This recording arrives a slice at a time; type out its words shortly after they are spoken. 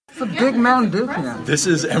It's a big Mountain Dew can. This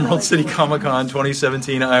is Emerald City Comic Con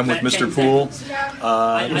 2017. I'm with Mr. Poole.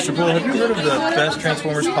 Mr. Poole, have you heard of the best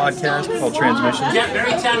Transformers podcast called Transmissions? Yeah,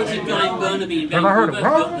 very talented guy in Burnaby. Have I heard of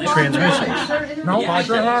what? Transmissions. No, I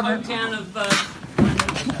sure haven't.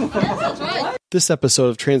 This episode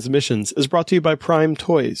of Transmissions is brought to you by Prime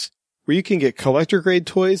Toys, where you can get collector-grade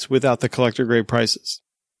toys without the collector-grade prices.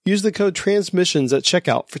 Use the code TRANSMISSIONS at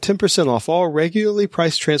checkout for 10% off all regularly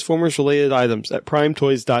priced Transformers-related items at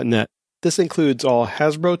primetoys.net. This includes all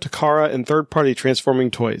Hasbro, Takara, and third-party transforming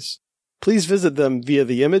toys. Please visit them via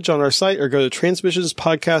the image on our site or go to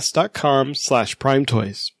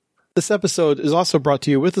transmissionspodcast.com/primetoys. This episode is also brought to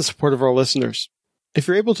you with the support of our listeners. If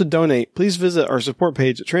you're able to donate, please visit our support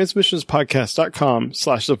page at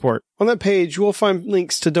transmissionspodcast.com/support. On that page, you will find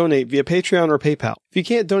links to donate via Patreon or PayPal. If you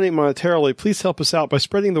can't donate monetarily, please help us out by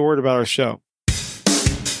spreading the word about our show.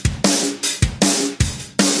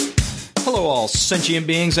 Hello, all sentient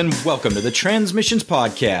beings, and welcome to the Transmissions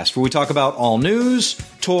Podcast, where we talk about all news,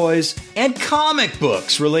 toys, and comic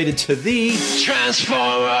books related to the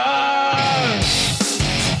Transformers!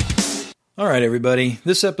 All right, everybody.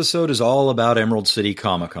 This episode is all about Emerald City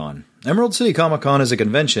Comic Con. Emerald City Comic Con is a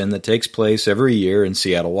convention that takes place every year in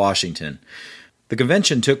Seattle, Washington. The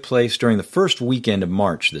convention took place during the first weekend of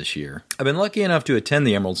March this year. I've been lucky enough to attend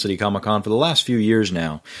the Emerald City Comic Con for the last few years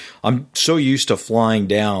now. I'm so used to flying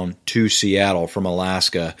down to Seattle from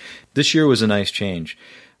Alaska. This year was a nice change.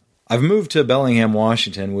 I've moved to Bellingham,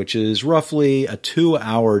 Washington, which is roughly a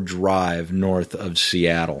 2-hour drive north of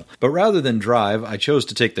Seattle. But rather than drive, I chose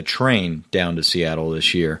to take the train down to Seattle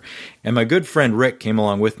this year. And my good friend Rick came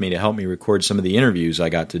along with me to help me record some of the interviews I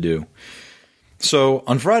got to do. So,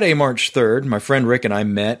 on Friday, March 3rd, my friend Rick and I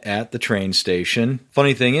met at the train station.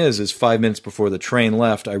 Funny thing is 5 minutes before the train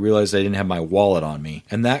left, I realized I didn't have my wallet on me.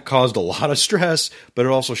 And that caused a lot of stress, but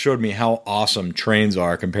it also showed me how awesome trains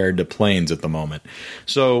are compared to planes at the moment.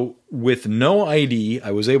 So, with no ID, I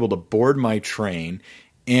was able to board my train,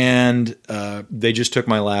 and they just took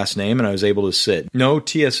my last name, and I was able to sit. No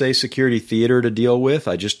TSA security theater to deal with.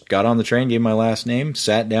 I just got on the train, gave my last name,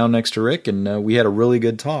 sat down next to Rick, and we had a really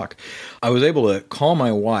good talk. I was able to call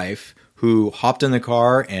my wife, who hopped in the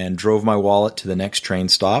car and drove my wallet to the next train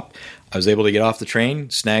stop. I was able to get off the train,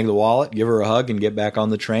 snag the wallet, give her a hug, and get back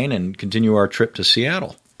on the train and continue our trip to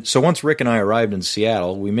Seattle. So once Rick and I arrived in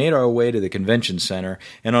Seattle, we made our way to the convention center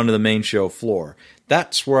and onto the main show floor.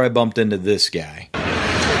 That's where I bumped into this guy.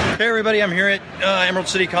 Hey everybody, I'm here at Emerald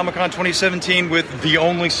City Comic Con 2017 with the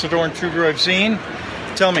only Stormtrooper I've seen.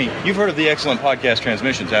 Tell me, you've heard of the excellent podcast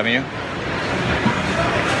Transmissions, haven't you?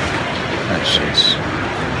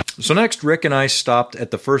 So next, Rick and I stopped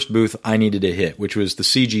at the first booth I needed to hit, which was the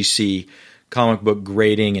CGC comic book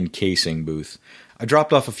grading and casing booth. I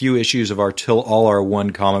dropped off a few issues of our Till All Are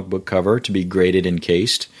One comic book cover to be graded and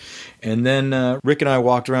cased. And then Rick and I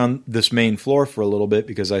walked around this main floor for a little bit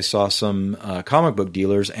because I saw some comic book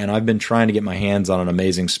dealers, and I've been trying to get my hands on an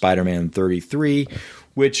Amazing Spider-Man 33,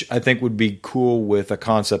 which I think would be cool with a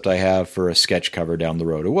concept I have for a sketch cover down the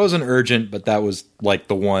road. It wasn't urgent, but that was like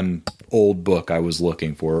the one old book I was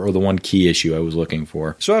looking for, or the one key issue I was looking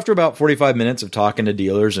for. So after about 45 minutes of talking to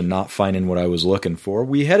dealers and not finding what I was looking for,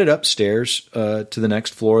 we headed upstairs to the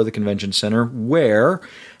next floor of the convention center, where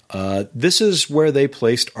this is where they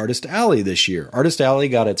placed Artist Alley this year. Artist Alley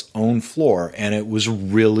got its own floor, and it was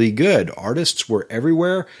really good. Artists were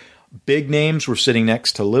everywhere. Big names were sitting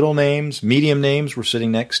next to little names. Medium names were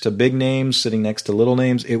sitting next to big names, sitting next to little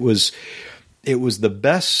names. It was the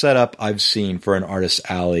best setup I've seen for an Artist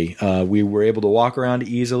Alley. We were able to walk around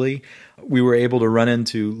easily. We were able to run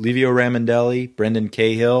into Livio Ramondelli, Brendan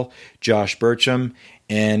Cahill, Josh Burcham,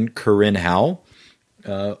 and Corinne Howell,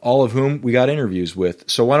 all of whom we got interviews with.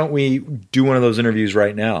 So why don't we do one of those interviews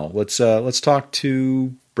right now? Let's talk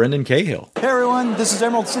to Brendan Cahill. Hey everyone, this is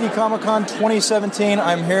Emerald City Comic Con 2017.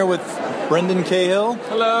 I'm here with Brendan Cahill.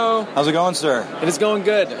 Hello. How's it going, sir? It is going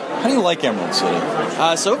good. How do you like Emerald City?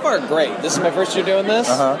 So far, great. This is my first year doing this.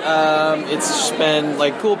 It's just been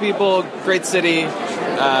cool people, great city,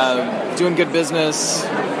 doing good business.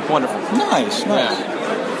 Wonderful. Nice. Yeah.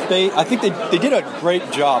 I think they did a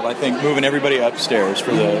great job, moving everybody upstairs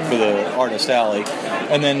for the Artist Alley,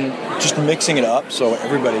 and then just mixing it up so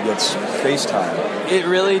everybody gets FaceTime. It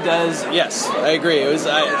really does. Yes, I agree. It was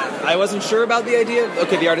I wasn't sure about the idea.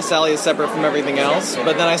 Okay, the Artist Alley is separate from everything else,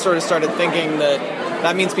 but then I sort of started thinking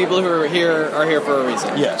that means people who are here for a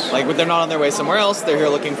reason. Yes. They're not on their way somewhere else. They're here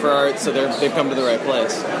looking for art, so they've come to the right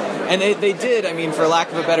place. And they did. For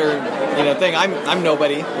lack of a better thing, I'm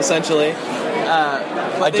nobody essentially.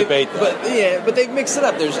 But I debate that. But they mix it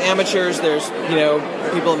up. There's amateurs, there's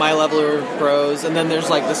people at my level who are pros, and then there's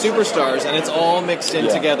like the superstars, and it's all mixed in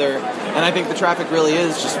together. And I think the traffic really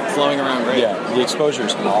is just flowing around great. Yeah, the exposure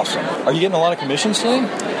is awesome. Are you getting a lot of commissions today?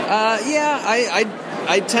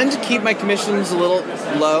 I tend to keep my commissions a little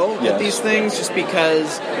low at these things, just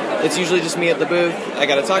because it's usually just me at the booth. I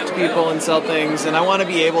got to talk to people and sell things, and I want to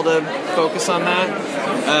be able to focus on that.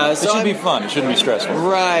 It should be fun. It shouldn't be stressful.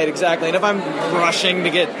 Right, exactly. And if I'm rushing to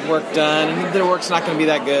get work done, and the work's not going to be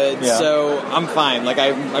that good, so I'm fine. Like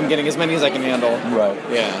I'm getting as many as I can handle. Right.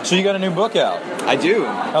 Yeah. So you got a new book out. I do.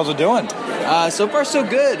 How's it doing? So far, so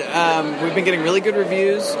good. We've been getting really good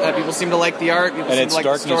reviews. People seem to like the art. People And seem it's to like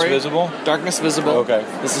Darkness the story. Visible? Darkness Visible. Okay.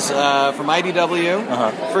 This is from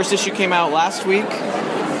IDW. First issue came out last week,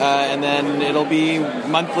 and then it'll be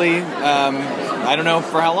monthly. I don't know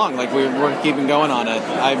for how long. Like we're keeping going on it.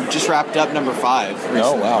 I've just wrapped up number 5 recently.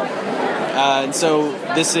 Oh, wow. And so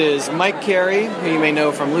this is Mike Carey, who you may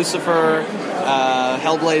know from Lucifer,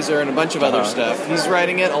 Hellblazer, and a bunch of other stuff. He's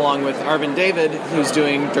writing it along with Arvin David, who's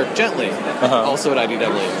doing Dirk Gently, also at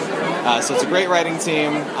IDW. So it's a great writing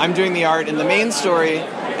team. I'm doing the art in the main story,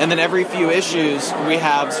 and then every few issues we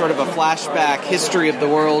have sort of a flashback history of the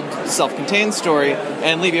world, self-contained story,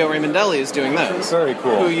 and Livio Raimondelli is doing those. Very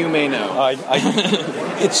cool. Who you may know.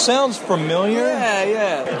 It sounds familiar.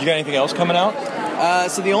 Yeah. You got anything else coming out?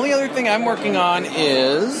 So the only other thing I'm working on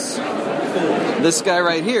is this guy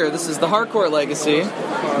right here. This is The Hardcore Legacy.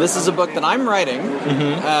 This is a book that I'm writing,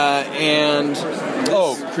 and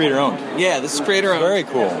creator owned. Yeah, this is creator owned. Very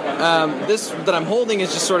cool. This that I'm holding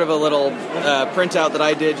is just sort of a little printout that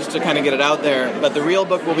I did just to kind of get it out there. But the real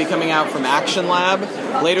book will be coming out from Action Lab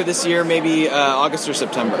later this year, maybe August or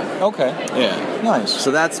September. Okay. Yeah. Nice.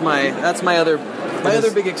 So that's my other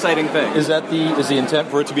big exciting thing. Is the intent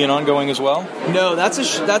for it to be an ongoing as well? No, that's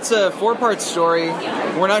a 4-part story.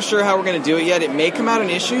 We're not sure how we're going to do it yet. It may come out in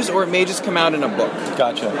issues, or it may just come out in a book.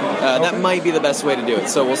 Gotcha. That might be the best way to do it.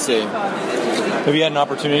 So we'll see. Have you had an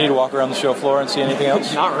opportunity to walk around the show floor and see anything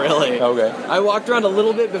else? Not really. Okay. I walked around a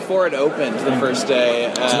little bit before it opened the first day.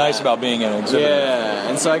 It's nice about being in an exhibit. Yeah,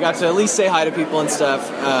 and so I got to at least say hi to people and stuff.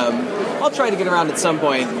 I'll try to get around at some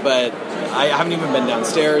point, but I haven't even been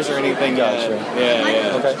downstairs or anything Gotcha. yet.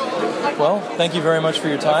 Yeah. Okay. Well, thank you very much for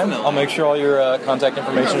your time. Definitely. I'll make sure all your contact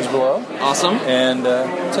information is below. Awesome. And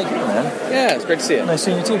take care, man. Yeah, it's great to see you. Nice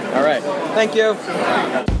seeing you too. All right. Thank you.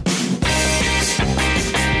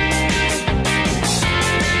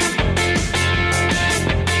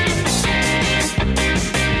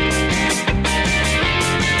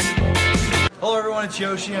 Hello everyone, it's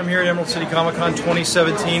Yoshi. I'm here at Emerald City Comic Con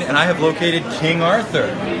 2017 and I have located King Arthur.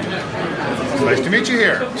 Nice to meet you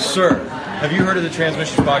here. Sir, have you heard of the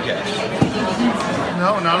Transmissions podcast?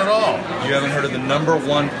 No, not at all. You haven't heard of the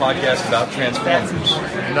 #1 podcast about Transformers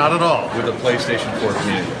Not at all. with the PlayStation 4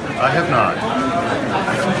 community? I have not.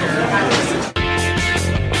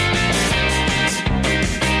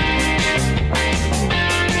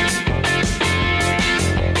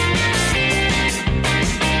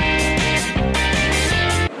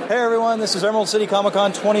 Hey everyone, this is Emerald City Comic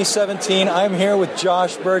Con 2017. I'm here with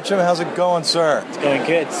Josh Burcham. How's it going, sir? It's going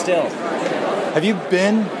good still. Have you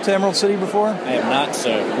been to Emerald City before? I am not,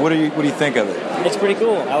 sir. What do you think of it? It's pretty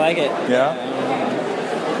cool. I like it.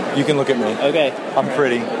 Yeah? You can look at me. Okay. I'm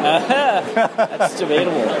pretty. That's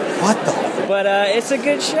debatable. What the? But it's a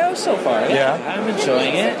good show so far. Yeah? I'm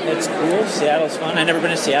enjoying it. It's cool. Seattle's fun. I've never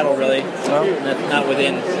been to Seattle, really. No? Not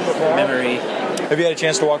within memory. Have you had a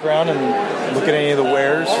chance to walk around and look at any of the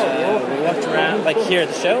wares? We walked around, like here at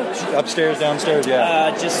the show. Upstairs, downstairs,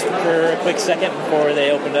 yeah. Just for a quick second before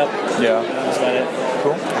they opened up. Yeah. That was about it.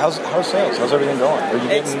 Cool. How's sales? How's everything going? Are you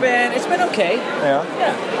It's been okay. Yeah.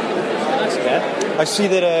 Yeah. Not too bad. I see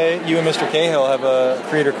that you and Mr. Cahill have a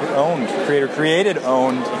creator-created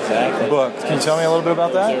owned Exactly. book. Can you tell me a little bit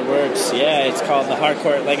about that? Their works. Yeah, it's called The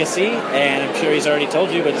Hardcore Legacy, and I'm sure he's already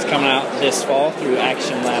told you, but it's coming out this fall through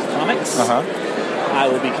Action Lab Comics. Uh-huh. I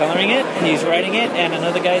will be coloring it, he's writing it, and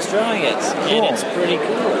another guy's drawing it. Cool. And it's pretty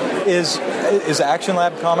cool. Is Action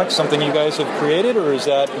Lab Comics something you guys have created, or is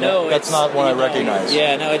that No, that's not one I recognize?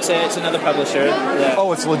 Yeah, no, it's another publisher. That,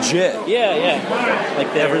 Oh, it's legit. Yeah.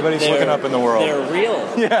 Like Everybody's looking up in the world. They're real.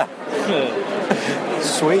 Yeah.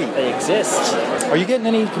 Sweet. They exist. Are you getting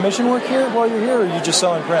any commission work here while you're here, or are you just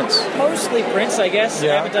selling prints? Mostly prints, I guess.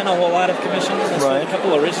 Yeah. I haven't done a whole lot of commissions. I sold Right. a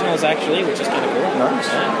couple originals, actually, which is kind of cool. Nice.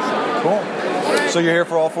 Yeah. Cool. So you're here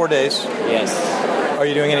for all 4 days. Yes. Are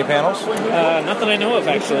you doing any panels? Not that I know of,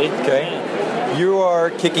 actually. Okay. Yeah. You are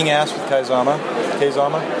kicking ass with Kaizama.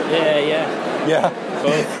 Yeah. Yeah.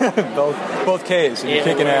 both Ks, and you're Yeah,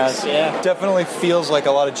 kicking it works, ass. yeah. Definitely feels like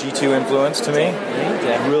a lot of G2 influence to me.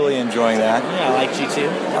 Yeah. Really enjoying that. Yeah, I like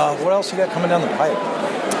G2. What else you got coming down the pipe?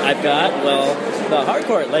 I've got, the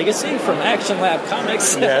Hardcore Legacy from Action Lab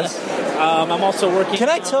Comics. Yes. I'm also working. Can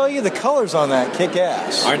I tell you, the colors on that kick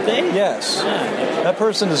ass? Aren't they? Yes. Yeah. That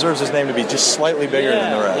person deserves his name to be just slightly bigger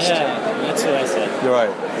than the rest. Yeah, that's what I said. You're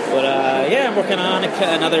right. But I'm working on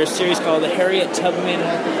another series called the Harriet Tubman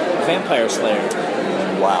Vampire Slayer.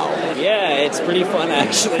 Wow. Yeah, it's pretty fun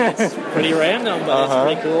actually. It's pretty random, but it's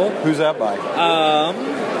pretty cool. Who's that by?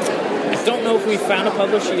 I don't know if we found a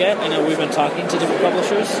publisher yet. I know we've been talking to different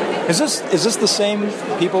publishers. Is this the same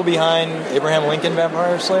people behind Abraham Lincoln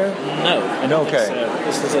Vampire Slayer? No. I don't Okay. think so.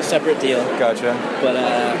 This is a separate deal. Gotcha. But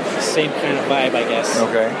same kind of vibe, I guess.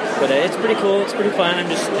 Okay. But it's pretty cool. It's pretty fun. I'm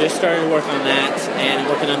just starting to work on that, and I'm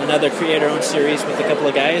working on another creator-owned series with a couple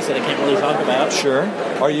of guys that I can't really talk about. Sure.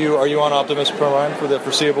 Are you on Optimus Prime for the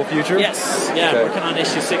foreseeable future? Yes. Yeah. Okay. I'm working on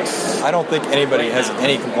issue 6. I don't think anybody Right has now.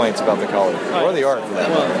 any complaints about the color or the art for that.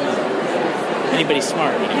 Well, anybody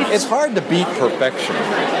smart. It's hard to beat perfection.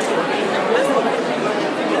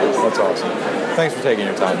 That's awesome. Thanks for taking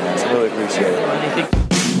your time, man. I really appreciate it. I think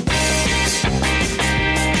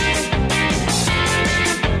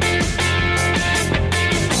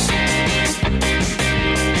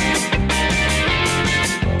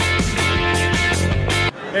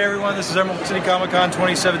Hey everyone, this is Emerald City Comic Con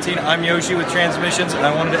 2017. I'm Yoshi with Transmissions, and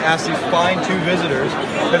I wanted to ask these fine two visitors,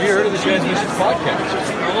 have you heard of the Transmissions podcast?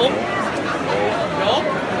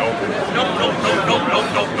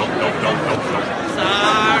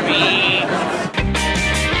 Sorry.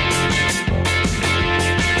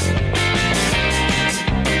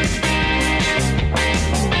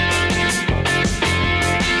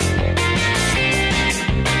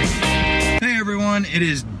 Hey everyone, it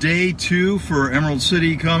is day 2 for Emerald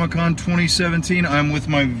City Comic Con 2017. I'm with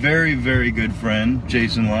my very, very good friend,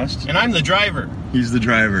 Jason Lust. And I'm the driver. He's the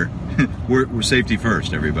driver. We're safety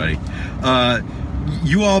first, everybody.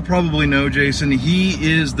 You all probably know Jason.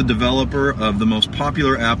 He is the developer of the most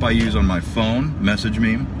popular app I use on my phone, Message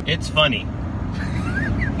Meme. It's funny.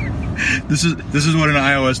 This is what an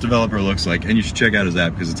iOS developer looks like, and you should check out his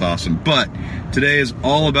app because it's awesome. But today is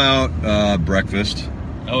all about breakfast.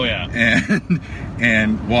 Oh, yeah.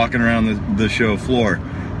 And walking around the show floor.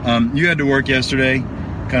 You had to work yesterday,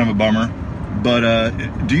 kind of a bummer.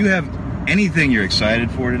 But do you have anything you're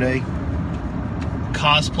excited for today?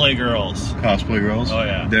 Cosplay girls. Cosplay girls? Oh,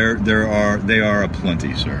 yeah. They are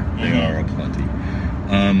aplenty, sir. They are aplenty.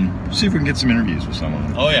 See if we can get some interviews with some of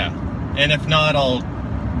them. Oh, yeah. And if not, I'll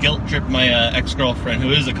guilt trip my ex-girlfriend,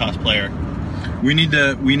 who is a cosplayer. We need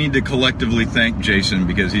to collectively thank Jason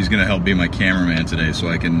because he's going to help be my cameraman today, so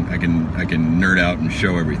I can nerd out and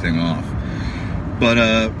show everything off. But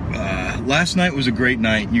last night was a great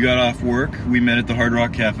night. You got off work. We met at the Hard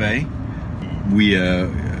Rock Cafe.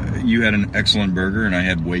 You had an excellent burger, and I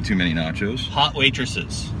had way too many nachos. Hot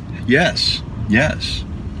waitresses. Yes.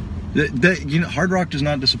 Hard Rock does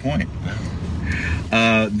not disappoint.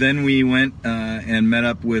 Then we went and met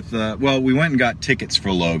up with, we went and got tickets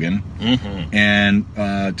for Logan. Mm-hmm.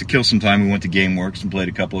 And to kill some time, we went to GameWorks and played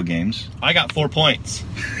a couple of games. I got 4 points.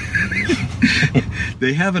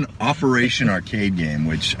 They have an Operation Arcade game,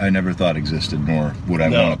 which I never thought existed, nor would I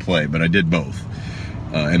want to play, but I did both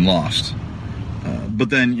and lost. But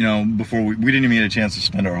then, before we didn't even get a chance to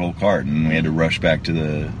spend our whole card, and we had to rush back to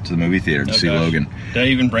the movie theater to see Logan. Did I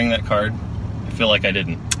even bring that card? I feel like I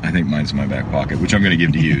didn't. I think mine's in my back pocket, which I'm going to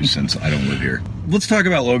give to you since I don't live here. Let's talk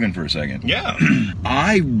about Logan for a second. Yeah.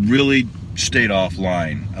 I really stayed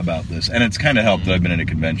offline about this, and it's kind of helped that I've been at a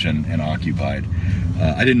convention and occupied.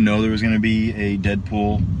 I didn't know there was going to be a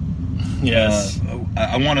Deadpool. Yes.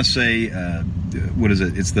 I want to say, what is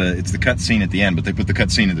it? It's the cut scene at the end, but they put the cut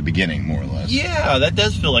scene at the beginning, more or less. Yeah, that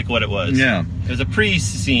does feel like what it was. Yeah. It was a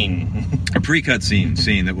pre-scene. A pre-cut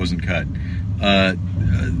scene that wasn't cut.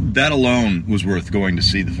 That alone was worth going to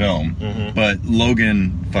see the film, but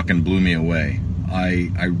Logan fucking blew me away.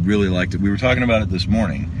 I really liked it. We were talking about it this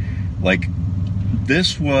morning. Like, there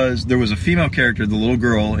was a female character, the little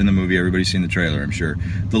girl in the movie. Everybody's seen the trailer, I'm sure.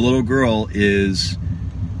 The little girl is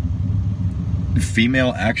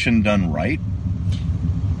female action done right.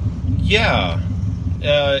 Yeah.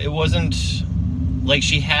 It wasn't like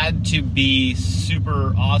she had to be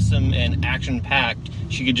super awesome and action-packed.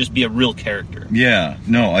 She could just be a real character. Yeah.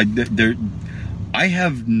 No, I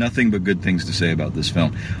have nothing but good things to say about this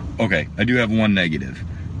film. Okay, I do have one negative.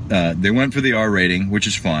 They went for the R rating, which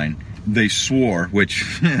is fine. They swore, which,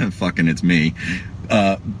 fucking it's me.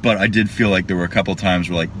 But I did feel like there were a couple times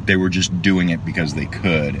where they were just doing it because they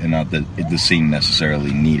could, and not that the scene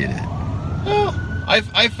necessarily needed it. Oh,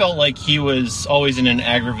 I felt like he was always in an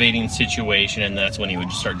aggravating situation, and that's when he would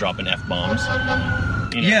just start dropping F-bombs.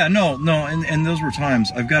 You know? Yeah, no, and those were times.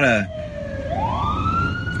 I've got a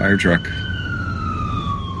fire truck.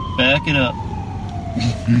 Back it up.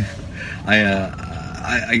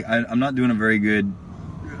 I'm not doing a very good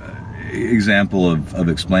example of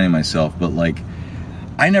explaining myself, but like,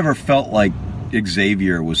 I never felt like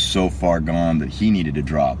Xavier was so far gone that he needed to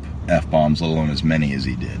drop F-bombs, let alone as many as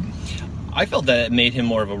he did. I felt that it made him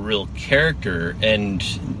more of a real character, and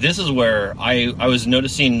this is where I was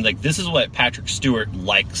noticing, like, this is what Patrick Stewart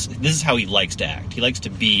likes. This is how he likes to act. He likes to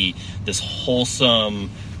be this wholesome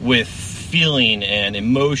with feeling and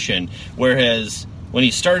emotion, whereas when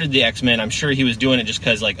he started the X-Men, I'm sure he was doing it just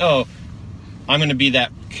because, like, oh, I'm going to be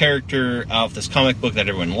that character of this comic book that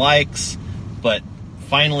everyone likes, but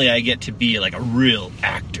finally I get to be, like, a real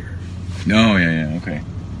actor. Oh, yeah, okay.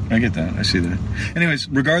 I get that. I see that. Anyways,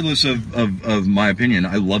 regardless of my opinion,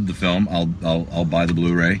 I love the film. I'll buy the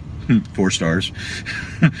Blu-ray. 4 stars.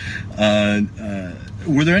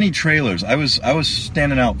 Were there any trailers? I was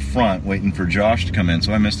standing out front waiting for Josh to come in,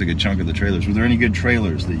 so I missed a good chunk of the trailers. Were there any good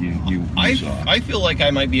trailers that you saw? I feel like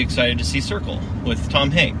I might be excited to see Circle with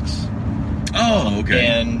Tom Hanks. Oh, okay.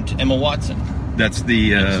 And Emma Watson. That's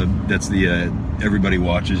the Everybody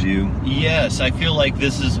Watches You. Yes, I feel like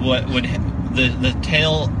this is what would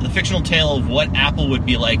the fictional tale of what Apple would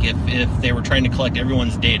be like if they were trying to collect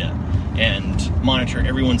everyone's data and monitor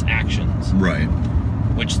everyone's actions. Right.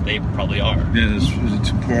 Which they probably are. Yeah,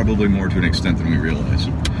 it's probably more to an extent than we realize.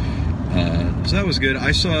 So that was good.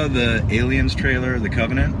 I saw the Aliens trailer, The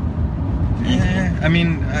Covenant. I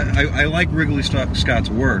mean, I like Ridley Scott's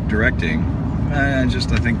work directing. I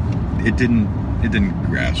think it didn't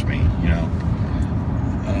grasp me, you know.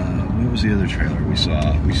 What was the other trailer we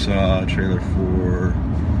saw? We saw a trailer for...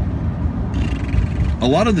 A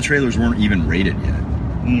lot of the trailers weren't even rated yet,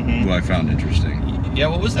 who I found interesting. Yeah,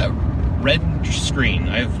 what was that red screen?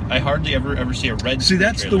 I hardly ever see a red screen. See,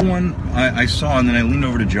 that's trailer. the one I saw, and then I leaned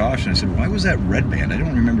over to Josh and I said, why was that red band? I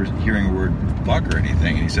don't remember hearing a word fuck or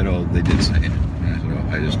anything. And he said, oh, they did say it. And I said, oh,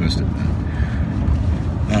 I just missed it then.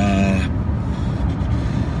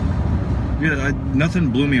 Yeah, nothing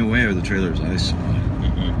blew me away of the trailers I saw.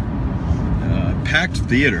 Packed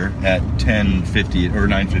theater at 10:50 or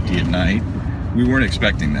 9:50 at night. We weren't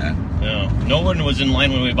expecting that. No one was in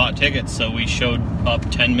line when we bought tickets, so we showed up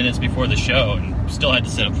 10 minutes before the show and still had to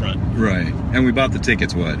sit up front. Right. And we bought the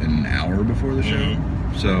tickets, an hour before the show?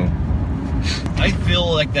 So... I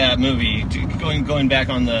feel like that movie, going back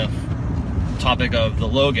on the topic of the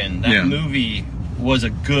Logan, that movie was a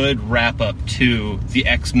good wrap-up to the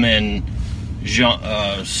X-Men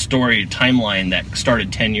story timeline that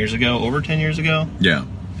started 10 years ago, over 10 years ago. Yeah.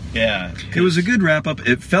 Yeah. It was a good wrap-up.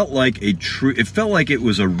 It felt like it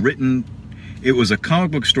was a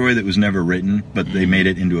comic book story that was never written, but they made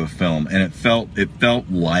it into a film, and it felt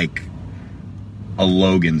like a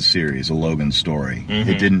Logan series, a Logan story.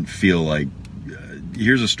 It didn't feel like,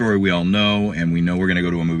 here's a story we all know, and we know we're going to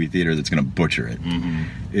go to a movie theater that's going to butcher it.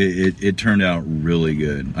 It turned out really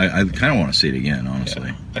good. I kind of want to see it again, honestly.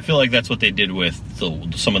 Yeah. I feel like that's what they did with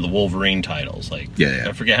some of the Wolverine titles. Like,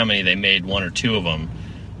 I forget how many they made, 1 or 2 of them,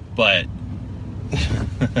 but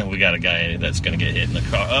we got a guy that's going to get hit in the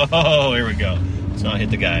car. Oh, here we go. Let's not hit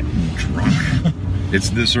the guy. Drunk. It's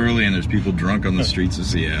this early, and there's people drunk on the streets of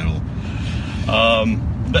Seattle.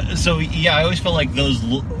 But so yeah, I always felt like those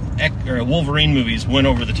Wolverine movies went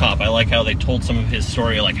over the top. I like how they told some of his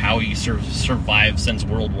story, like how he survived since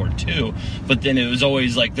World War II. But then it was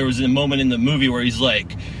always like there was a moment in the movie where he's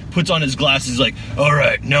like puts on his glasses, like, all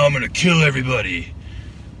right, now I'm gonna kill everybody.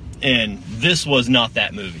 And this was not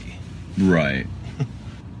that movie. Right.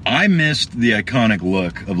 I missed the iconic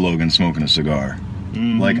look of Logan smoking a cigar.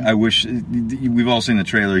 Like, I wish, we've all seen the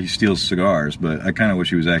trailer, he steals cigars, but I kind of wish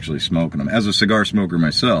he was actually smoking them. As a cigar smoker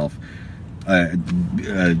myself,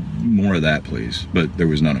 more of that, please. But there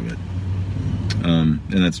was none of it. And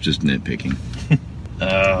that's just nitpicking.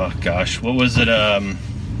 Oh, gosh. What was it?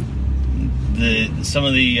 Some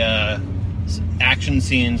of the action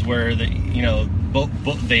scenes where,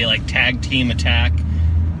 they, like, tag team attack.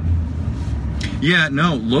 Yeah,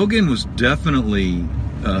 no, Logan was definitely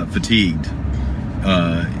fatigued.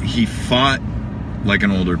 He fought like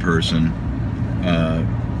an older person,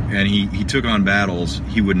 and he took on battles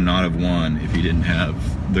he would not have won if he didn't have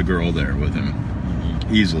the girl there with him.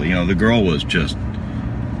 Easily. The girl was just...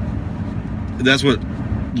 That's what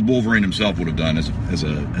Wolverine himself would have done as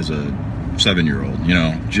a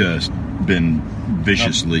 7-year-old, just been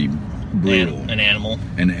viciously brutal. An animal.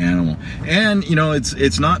 An animal. And, you know,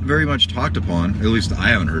 it's not very much talked upon. At least I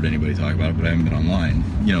haven't heard anybody talk about it, but I haven't been online.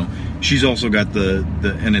 You know, she's also got the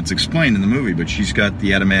and it's explained in the movie, but she's got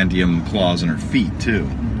the adamantium claws in her feet, too.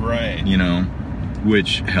 Right. You know,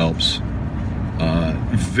 which helps.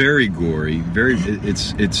 Very gory.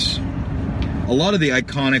 It's a lot of the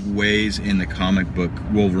iconic ways in the comic book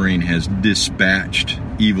Wolverine has dispatched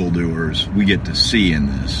evildoers we get to see in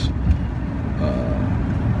this.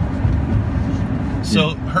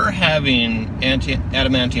 So her having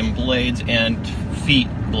adamantium blades and feet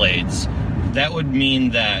blades, that would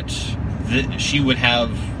mean that she would have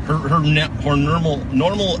her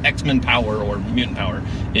normal X-Men power or mutant power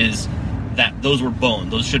is that those were bone.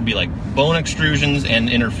 Those should be like bone extrusions, and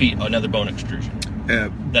in her feet another bone extrusion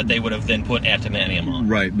that they would have then put adamantium on.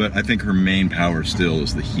 Right, but I think her main power still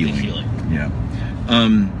is the healing. Yeah.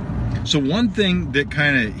 So one thing that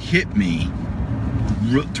kind of hit me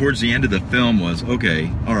towards the end of the film was, okay,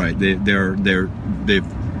 all right, they've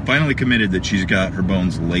finally committed that she's got her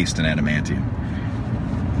bones laced in adamantium.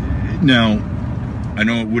 Now, I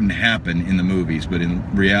know it wouldn't happen in the movies, but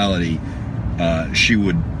in reality, she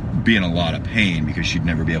would be in a lot of pain because she'd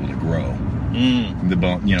never be able to grow. The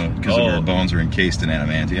bone, you know, because of her bones are encased in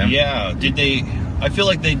adamantium. Yeah. Did they? I feel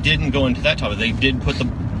like they didn't go into that topic. They did put the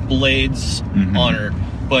blades on her,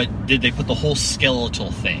 but did they put the whole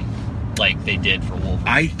skeletal thing like they did for Wolverine?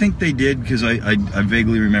 I think they did, because I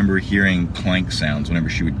vaguely remember hearing clank sounds whenever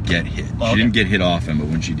she would get hit. She didn't get hit often, but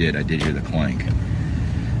when she did, I did hear the clank.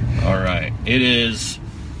 All right. It is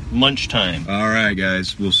munch time. All right,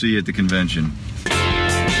 guys. We'll see you at the convention.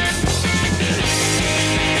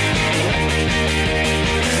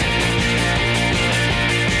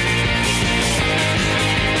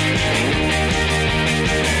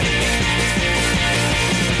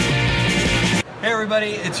 Hey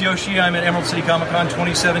everybody, it's Yoshi. I'm at Emerald City Comic Con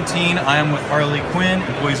 2017. I am with Harley Quinn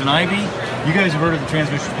and Poison Ivy. You guys have heard of the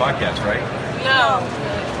Transmissions podcast, right? No,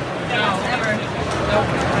 never.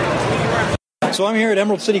 Nope. So I'm here at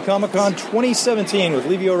Emerald City Comic Con 2017 with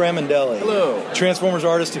Livio Ramondelli. Hello. Transformers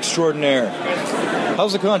artist extraordinaire.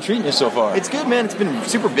 How's the con treating you so far? It's good, man. It's been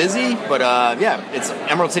super busy, but it's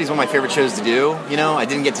Emerald City's one of my favorite shows to do. You know, I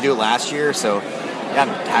didn't get to do it last year, so yeah, I'm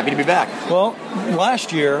happy to be back. Well,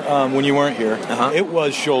 last year, when you weren't here, it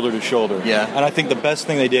was shoulder to shoulder. Yeah. And I think the best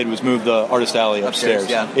thing they did was move the Artist Alley upstairs.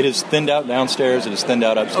 Yeah. It is thinned out downstairs. It is thinned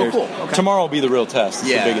out upstairs. Oh, cool. Okay. Tomorrow will be the real test. It's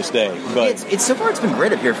the biggest day. But it's so far it's been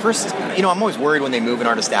great up here. First, you know, I'm always worried when they move an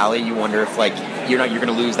Artist Alley. You wonder if you're going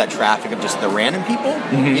to lose that traffic of just the random people,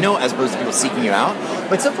 you know, as opposed to people seeking you out.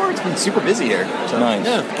 But so far it's been super busy here. So, nice.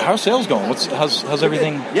 Yeah. How's sales going? How's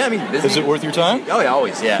everything? Yeah, I mean, busy. Is it worth your time? Oh, yeah,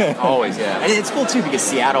 always. Yeah, always. Yeah, and it's cool too because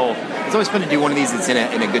Seattle. It's always fun to do one of these that's in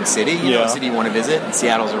a good city, you know, a city you want to visit. And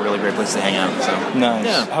Seattle's a really great place to hang out. So nice.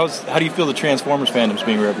 Yeah. How do you feel the Transformers fandom's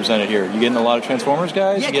being represented here? You getting a lot of Transformers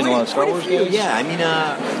guys? Yeah, you getting a lot of Star Wars guys? Yeah, I mean,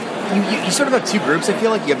 you sort of have two groups. I feel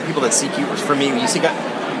like you have the people that seek you. For me, they seek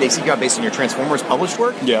you out based on your Transformers published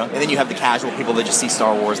work. Yeah. And then you have the casual people that just see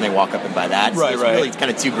Star Wars and they walk up and buy that. So there's really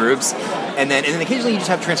kind of two groups. And then occasionally you just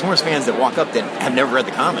have Transformers fans that walk up that have never read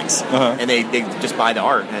the comics. And they just buy the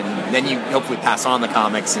art. And then you hopefully pass on the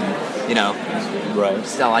comics and, you know,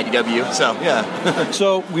 sell IDW. So, yeah.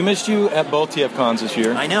 So, we missed you at both TF Cons this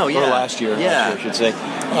year. I know, Or last year, I should say.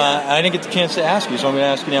 I didn't get the chance to ask you, so I'm going to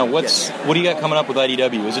ask you now. What do you got coming up with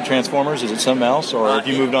IDW? Is it Transformers? Is it something else? Or have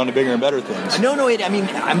you moved on to bigger and better things? No. I mean,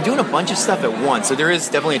 I'm doing a bunch of stuff at once. So there is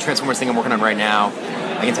definitely a Transformers thing I'm working on right now.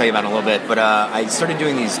 I can tell you about it in a little bit. But I started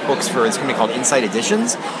doing these books for this company called Insight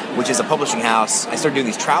Editions, which is a publishing house. I started doing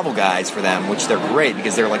these travel guides for them, which they're great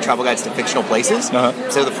because they're like travel guides to fictional places.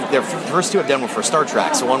 So the first two I've done were for Star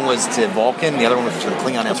Trek. So one was to Vulcan, the other one was to the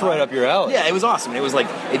Klingon Empire. That's right up your alley. Yeah, it was awesome. It was like,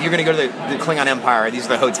 if you're going to go to the Klingon Empire, these are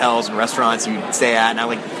the hotels and restaurants you stay at, and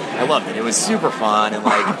I loved it. It was super fun, and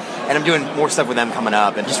and I'm doing more stuff with them coming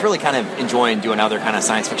up, and just really kind of enjoying doing other kind of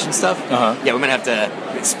science fiction stuff. Yeah, we might have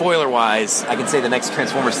to, spoiler-wise, I can say the next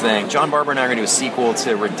Transformers thing. John Barber and I are going to do a sequel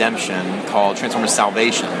to Redemption called Transformers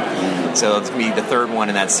Salvation. So it's going to be the third one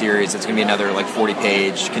in that series. It's going to be another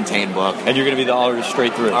 40-page contained book. And you're going to be the artist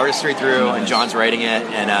straight through. And John's writing it,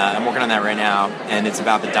 and I'm working on that right now. And it's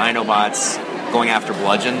about the Dinobots going after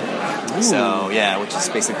Bludgeon. Ooh. So, yeah, which is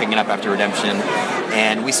basically picking up after Redemption.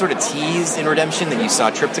 And we sort of teased in Redemption that you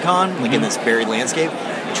saw Trypticon, in this buried landscape.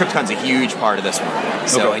 Trypticon's a huge part of this one.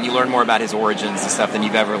 So, and you learn more about his origins and stuff than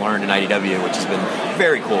you've ever learned in IDW, which has been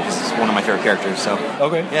very cool because he's one of my favorite characters. So,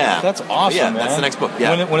 yeah, that's awesome. Yeah, man. That's the next book.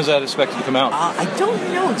 Yeah. When is that expected to come out? I don't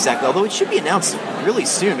know exactly, although it should be announced really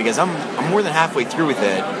soon because I'm more than halfway through with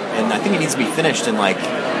it, and I think it needs to be finished in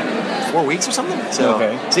 4 weeks or something.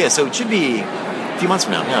 So, so it should be few months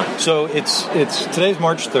from now. Yeah. So it's today's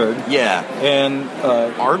March 3rd. Yeah. And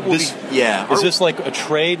art will this, be Is this like a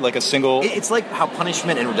trade, like a single? It's like how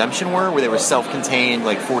Punishment and Redemption were, where they were self-contained,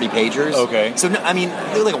 like 40 pagers. Okay. So I mean,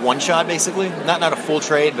 they're like a one shot basically, not a full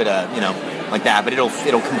trade, but like that. But it'll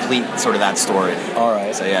complete sort of that story. All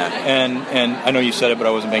right. So yeah. And I know you said it, but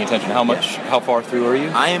I wasn't paying attention. How far through are you?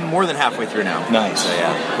 I am more than halfway through now. Nice. So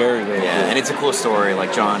yeah. Very, very cool. And it's a cool story.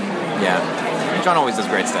 Like John. Yeah. John always does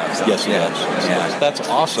great stuff. So. Yes, he does. Yes, he does. That's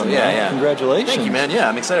awesome. So, yeah. Congratulations. Thank you, man. Yeah,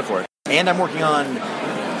 I'm excited for it. And I'm working on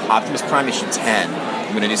Optimus Prime Issue 10. I'm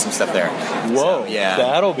going to do some stuff there. Whoa. So, yeah.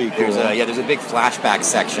 That'll be cool. There's a big flashback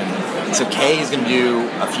section. So Kay is going to do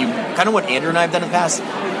a few, kind of what Andrew and I have done in the past.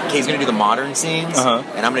 Kay's going to do the modern scenes,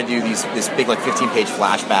 and I'm going to do this big, like, 15-page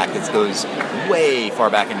flashback that goes way far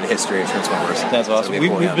back into the history of Transformers. That's awesome.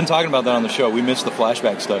 We've been talking about that on the show. We missed the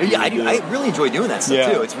flashback stuff. Yeah, I really enjoy doing that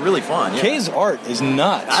stuff, too. It's really fun. Yeah. Kay's art is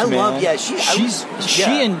nuts, She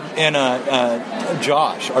and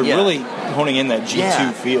Josh are really honing in that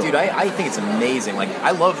G2 feel. Dude, I think it's amazing. Like,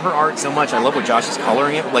 I love her art so much. I love what Josh is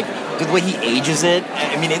coloring it. Like, the way he ages it.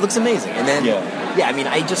 I mean, it looks amazing. And then, I mean,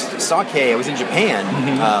 I just saw Kay. I was in Japan,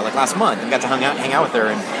 like, last month, and got to hang out with her,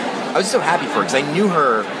 and I was so happy for her, because I knew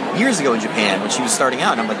her years ago in Japan when she was starting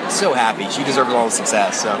out, and I'm, like, so happy. She deserves all the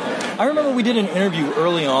success, so. I remember we did an interview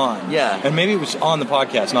early on. Yeah. And maybe it was on the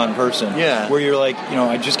podcast, not in person. Yeah. Where you're like,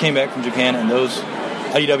 I just came back from Japan, and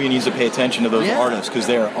IDW needs to pay attention to those artists because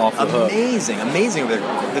they're off the hook. Amazing over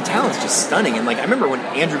there. The talent's just stunning. And, like, I remember when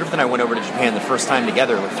Andrew Griffith and I went over to Japan the first time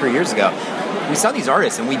together, like 3 years ago, we saw these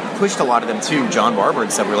artists and we pushed a lot of them to John Barber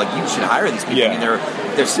and stuff. We were like, you should hire these people. I mean,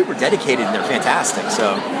 they're super dedicated and they're fantastic.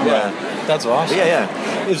 So, That's awesome.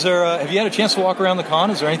 Yeah. Is there? Have you had a chance to walk around the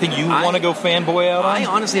con? Is there anything you want to go fanboy out on? I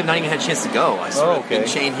honestly have not even had a chance to go. I sort of been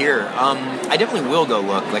chained here. I definitely will go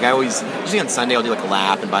look. Like, usually on Sunday I'll do like a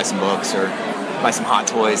lap and buy some books or buy some hot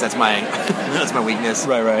toys. That's my weakness.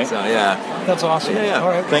 Right. So yeah, that's awesome. Yeah. All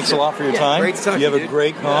right. Thanks a lot for your time. Great to talk to you. You have a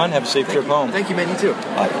great con. Have a safe trip home. Thank you, man. You too.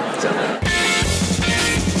 Bye. So.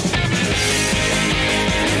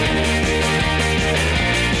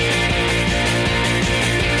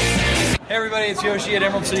 Hey everybody, it's Yoshi at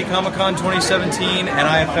Emerald City Comic Con 2017, and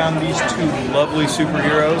I have found these two lovely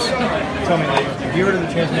superheroes. Tell me, ladies, have you heard of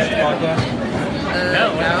the Transmission podcast?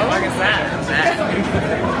 No. What is that?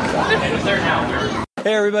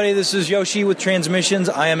 Hey everybody, this is Yoshi with Transmissions.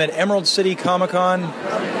 I am at Emerald City Comic Con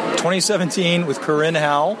 2017 with Corinne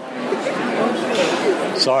Howell.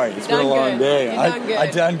 Sorry, it's been a long day. I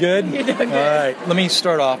done good? You done good. All right, let me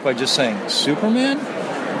start off by just saying, Superman?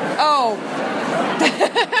 Oh.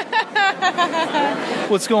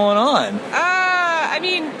 What's going on? I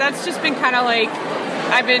mean, that's just been kind of like,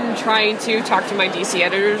 I've been trying to talk to my DC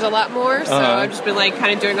editors a lot more, so I've just been like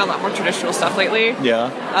kind of doing a lot more traditional stuff lately.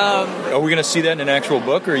 Yeah. Are we going to see that in an actual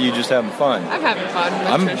book, or are you just having fun? I'm having fun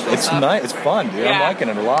with traditional stuff. Nice. It's fun, dude. Yeah. I'm liking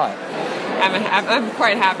it a lot. I'm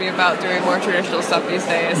quite happy about doing more traditional stuff these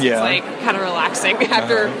days. Yeah. It's like kind of relaxing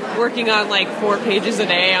after working on like 4 pages a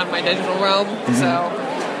day on my digital realm, so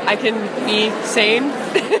I can be sane.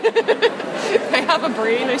 I have a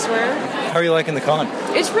brain, I swear. How are you liking the con?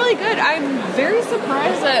 It's really good. I'm very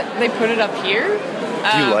surprised that they put it up here.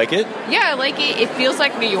 Do you like it? Yeah, I like it. It feels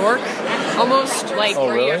like New York, almost like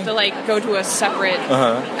where really? you have to like go to a separate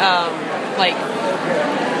like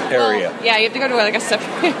area. Well, yeah, you have to go to like a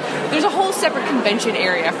separate. There's a whole separate convention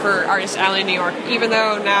area for Artist Alley in New York. Even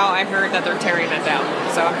though now I heard that they're tearing it down,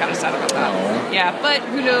 so I'm kind of sad about that. Oh. Yeah, but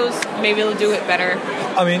who knows? Maybe they'll do it better.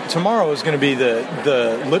 I mean, tomorrow is going to be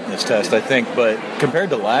the litmus test, I think. But compared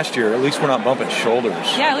to last year, at least we're not bumping shoulders.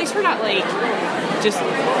 Yeah, at least we're not like just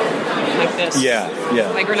like this. Yeah.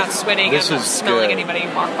 Like we're not sweating and not smelling anybody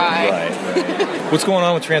walk by. Right. What's going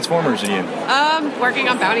on with Transformers and you? Working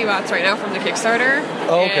on Bounty Bots right now from the Kickstarter.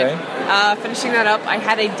 Oh, okay. And, finishing that up. I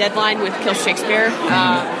had a deadline with Kill Shakespeare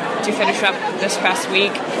to finish up this past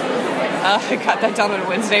week. I got that done on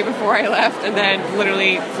Wednesday before I left, and then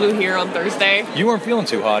literally flew here on Thursday. You weren't feeling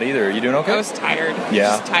too hot either. Are you doing okay? I was tired.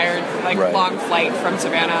 Yeah. Just tired. Long flight from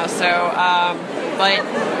Savannah. So, but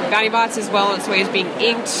Bounty Bots is well on its way to being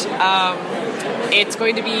inked. It's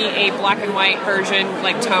going to be a black and white version,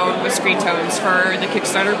 like tone with screen tones for the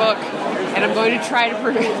Kickstarter book. And I'm going to try to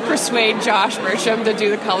persuade Josh Bertram to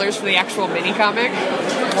do the colors for the actual mini comic.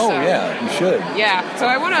 Yeah, you should. Yeah, so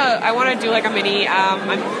I want to do like a mini.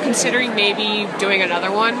 I'm considering maybe doing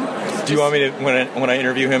another one. Do you want me to, when I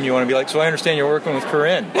interview him, you want to be like, so I understand you're working with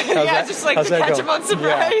Corinne? Just like to catch him on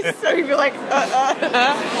surprise. Yeah. So he'd be like,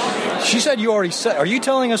 She said you already said. Are you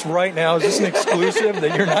telling us right now? Is this an exclusive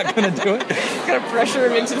that you're not going to do it? Gotta pressure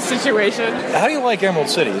him into the situation. How do you like Emerald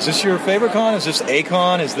City? Is this your favorite con? Is this a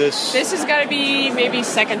con? Is this? This has got to be maybe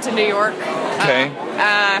second to New York. Okay.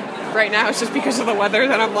 Right now, it's just because of the weather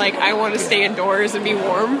that I'm like, I want to stay indoors and be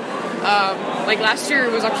warm. Like last year,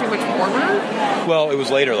 it was actually much warmer. Well, it was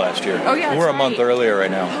later last year. Oh, yeah, we're a that's month right. earlier right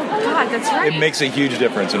now. Oh, God, that's right. It makes a huge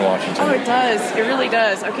difference in Washington. Oh, it does. It really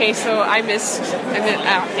does. Okay, so I missed.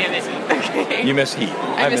 Damn it. Okay. You miss heat.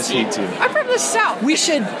 I miss heat too. I'm from the South. We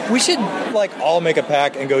should like all make a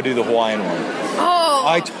pack and go do the Hawaiian one. Oh.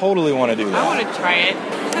 I totally want to do that. I want to try it.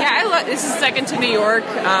 Yeah, I love. This is second to New York.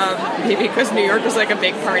 Maybe because New York was like a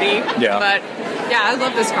big party. Yeah. But yeah, I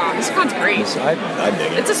love this con. This con's great. I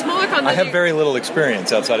dig it. It's a smaller con. I have very little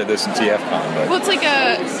experience outside of this and TFCon, but Well, it's like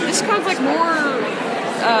this con's like more.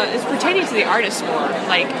 It's pertaining to the artists more.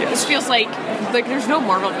 Like this feels like there's no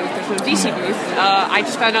Marvel booth, there's no DC booth. I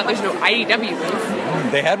just found out there's no IDW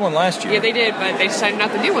booth. they had one last year. Yeah, they did, but they decided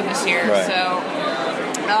not to do one this year. Right. So.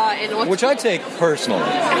 Which I take personally.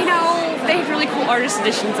 I know they had really cool artist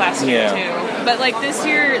editions last year too, but like this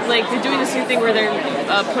year, like they're doing this new thing where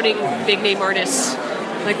they're putting big name artists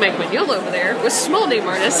like Mike Mignola over there with small name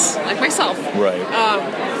artists like myself. Right.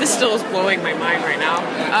 This still is blowing my mind right now.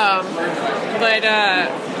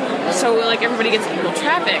 So like everybody gets equal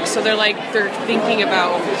traffic, so they're thinking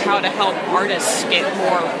about how to help artists get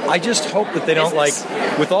more. I just hope that they don't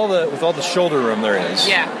with all the shoulder room there is,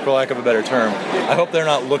 for lack of a better term. I hope they're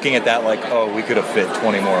not looking at that like, oh, we could have fit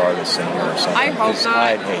 20 more artists in here or something. I hope 'cause not.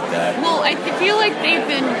 I'd hate that. Well, I feel like they've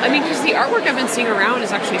been. I mean, because the artwork I've been seeing around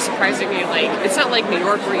is actually surprisingly like it's not like New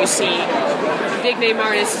York where you see big name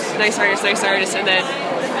artists, nice artists, and then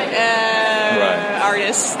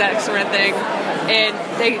artists, that sort of thing. And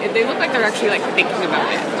they look like they're actually like thinking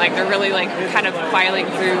about it. Like they're really like kind of filing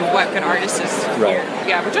through what good artists is here.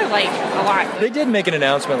 Yeah, which I like a lot. They did make an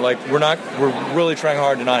announcement like we're really trying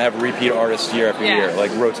hard to not have repeat artists year after year.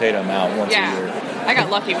 Like rotate them out once a year. I got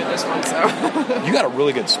lucky with this one, so. You got a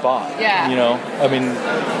really good spot. Yeah. You know, I mean,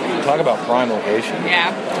 talk about prime location.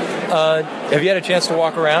 Yeah. Have you had a chance to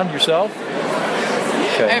walk around yourself?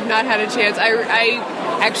 Okay. I have not had a chance. I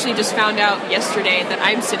actually just found out yesterday that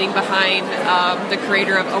I'm sitting behind the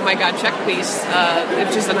creator of Oh My God, Check Please,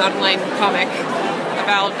 which is an online comic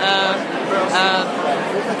about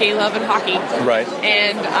gay love and hockey. Right.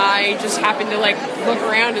 And I just happened to like look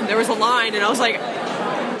around and there was a line and I was like,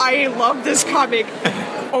 I love this comic.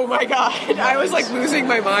 Oh my God. I was like losing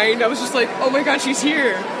my mind. I was just like, oh my God, she's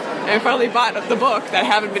here. And I finally bought the book that I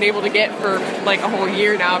haven't been able to get for like a whole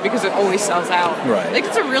year now because it always sells out. Right. Like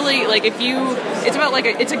it's a really like it's about like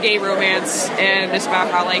it's a gay romance and it's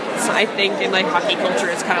about how like I think in like hockey culture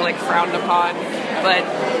it's kind of like frowned upon, but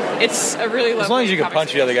it's a really lovely. As long as you can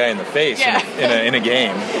punch the other guy in the face in a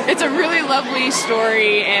game. It's a really lovely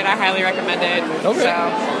story and I highly recommend it. Okay.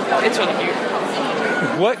 So it's really cute.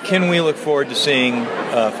 What can we look forward to seeing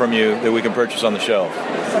from you that we can purchase on the shelf?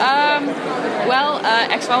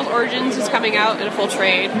 X-Files Origins is coming out in a full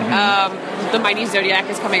trade. The Mighty Zodiac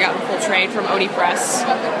is coming out in a full trade from Oni Press.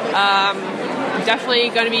 Definitely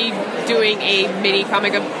going to be doing a mini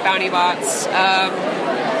comic of Bounty Bots.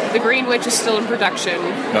 The Green Witch is still in production,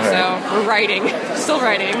 so we're writing, still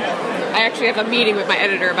writing. I actually have a meeting with my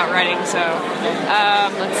editor about writing, so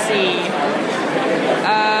let's see.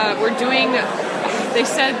 We're doing... They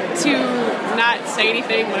said to not say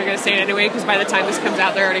anything, but I'm going to say it anyway, because by the time this comes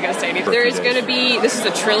out, they're already going to say anything. There is going to be, this is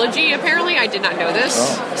a trilogy, apparently. I did not know this.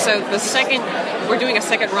 Oh. So we're doing a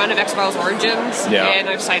second run of X-Files Origins, and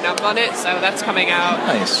I've signed up on it, so that's coming out.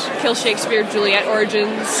 Nice. Kill Shakespeare Juliet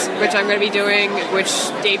Origins, which I'm going to be doing, which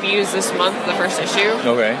debuts this month, the first issue.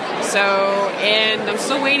 Okay. So, and I'm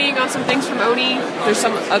still waiting on some things from Oni. There's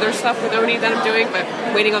some other stuff with Oni that I'm doing,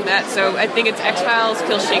 but waiting on that. So I think it's X-Files,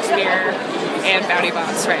 Kill Shakespeare, and Bounty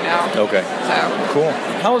Bots right now. Okay. So cool.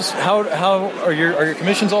 How are your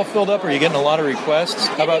commissions all filled up? Are you getting a lot of requests?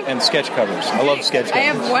 How about and sketch covers? I love sketch covers. I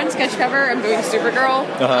have one sketch cover. I'm doing Supergirl.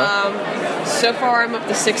 So far, I'm up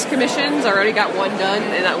to 6 commissions. I already got one done,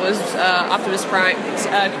 and that was Optimus Prime,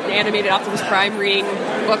 animated Optimus Prime reading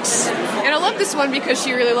books. And I love this one because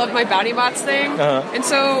she really loved my Bounty Bots thing. And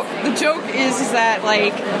so the joke is that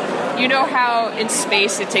like. You know how in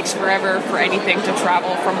space it takes forever for anything to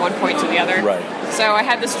travel from one point to the other? Right. So I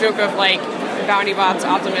had this joke of like Bounty Bots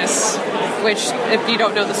Optimus, which if you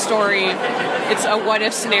don't know the story, it's a what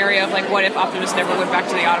if scenario of like what if Optimus never went back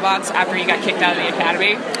to the Autobots after he got kicked out of the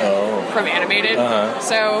Academy from animated.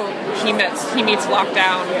 So he meets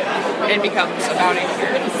Lockdown and becomes a bounty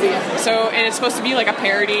hunter. So and it's supposed to be like a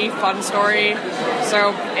parody, fun story.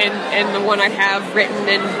 So and the one I have written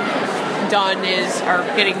and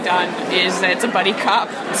getting done is that it's a buddy cop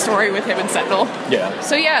story with him and Sentinel. Yeah.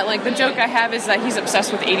 So yeah, like the joke I have is that he's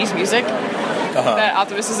obsessed with 80s music. That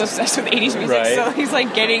Optimus is obsessed with 80s music, Right. so he's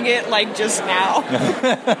like getting it like just now.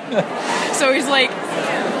 So he's like,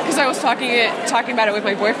 because I was talking about it with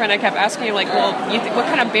my boyfriend, I kept asking him like, well, what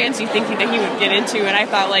kind of bands do you think that he would get into? And I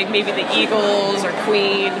thought like maybe the Eagles or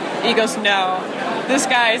Queen. And he goes, no, this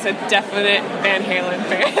guy is a definite Van Halen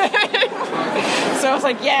fan. So I was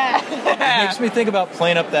like, yeah. It makes me think about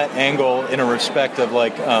playing up that angle in a respect of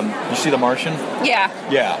like, you see The Martian? Yeah.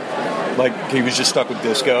 Yeah. Like he was just stuck with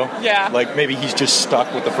disco. Yeah. Like maybe he's just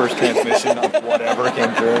stuck with the first transmission of whatever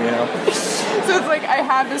came through, you know? So it's like I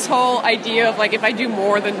have this whole idea of like if I do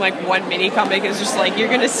more than like one mini comic, it's just like you're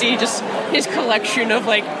gonna see just his collection of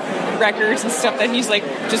like records and stuff that he's like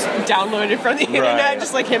just downloaded from the internet,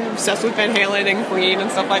 just like him obsessed with Van Halen and Queen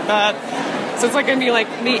and stuff like that. So it's like gonna be like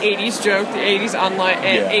the 80s joke, the 80s online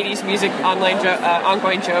and 80s music online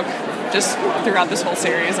ongoing joke, just throughout this whole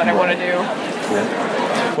series that I want to do. Cool.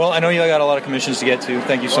 Well, I know you got a lot of commissions to get to.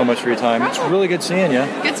 Thank you so much for your time. It's really good seeing you.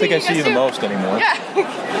 Good I think I see you the most anymore. Yeah.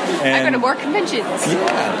 I go to more conventions.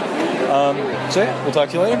 Yeah. So yeah, we'll talk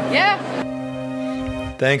to you later. Yeah.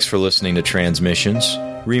 Thanks for listening to Transmissions.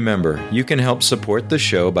 Remember, you can help support the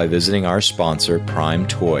show by visiting our sponsor, Prime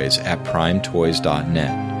Toys, at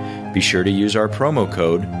primetoys.net. Be sure to use our promo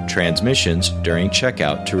code TRANSMISSIONS during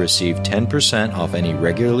checkout to receive 10% off any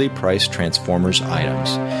regularly priced Transformers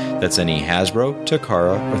items. That's any Hasbro,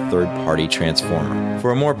 Takara, or third-party Transformer.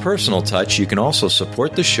 For a more personal touch, you can also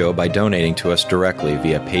support the show by donating to us directly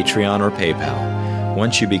via Patreon or PayPal.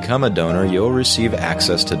 Once you become a donor, you'll receive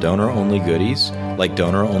access to donor-only goodies, like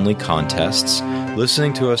donor-only contests,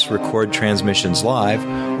 listening to us record transmissions live,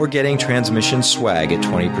 or getting transmission swag at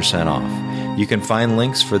 20% off. You can find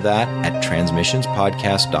links for that at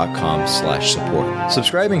transmissionspodcast.com/support.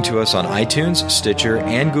 Subscribing to us on iTunes, Stitcher,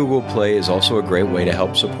 and Google Play is also a great way to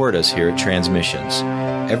help support us here at Transmissions.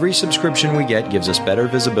 Every subscription we get gives us better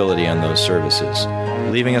visibility on those services.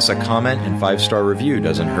 Leaving us a comment and 5-star review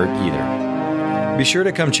doesn't hurt either. Be sure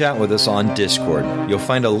to come chat with us on Discord. You'll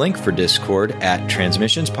find a link for Discord at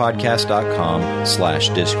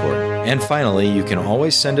transmissionspodcast.com/Discord. And finally, you can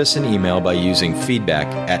always send us an email by using feedback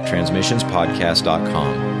at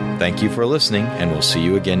transmissionspodcast.com. Thank you for listening, and we'll see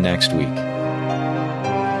you again next week.